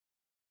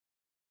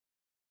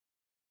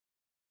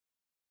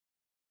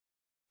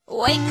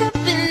Wake up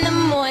in the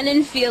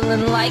morning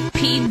feeling like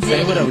P. Diddy.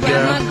 Hey, what up, Grab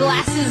girl? my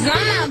glasses,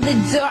 I'm out the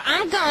door.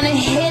 I'm gonna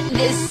hit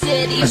this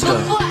city. Let's go.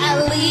 Before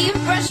I leave,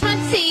 brush my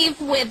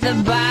teeth with a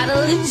bottle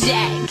of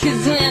Jack.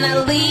 Cause when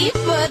I leave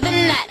for the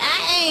night,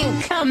 I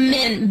ain't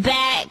coming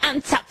back.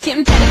 I'm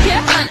talking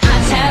pedicure on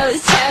our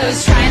toes,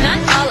 trying on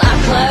all our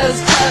clothes.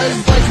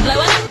 Boys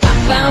blowing up our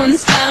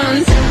phones.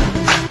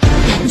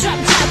 Drop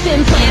top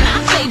and playing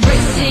our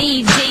favorite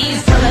CDs.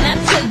 Pulling up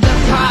to the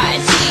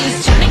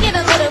parties, trying to get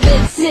a little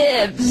bit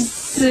tipsy.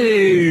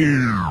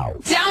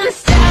 Don't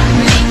stop,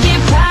 make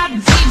it pop,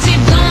 DJ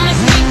blow my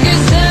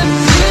speakers up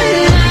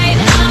tonight.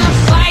 I'ma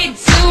fight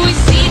till we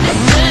see the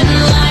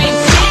sunlight.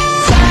 Tick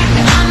tock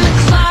on the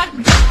clock,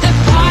 but the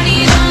party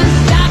don't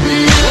stop.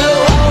 No,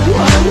 don't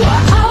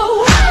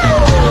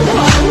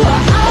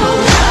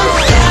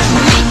stop,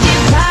 make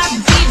it pop,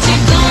 DJ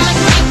blow my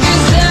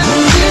speakers up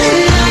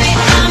tonight.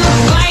 I'ma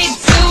fight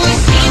till we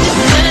see the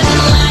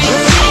sunlight.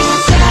 Tick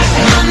tock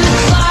on the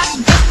clock,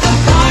 but the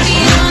party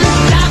don't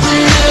stop.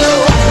 No,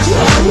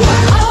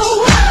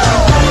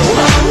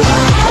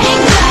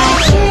 ain't got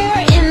a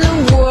care in the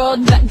world,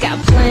 but got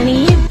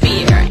plenty of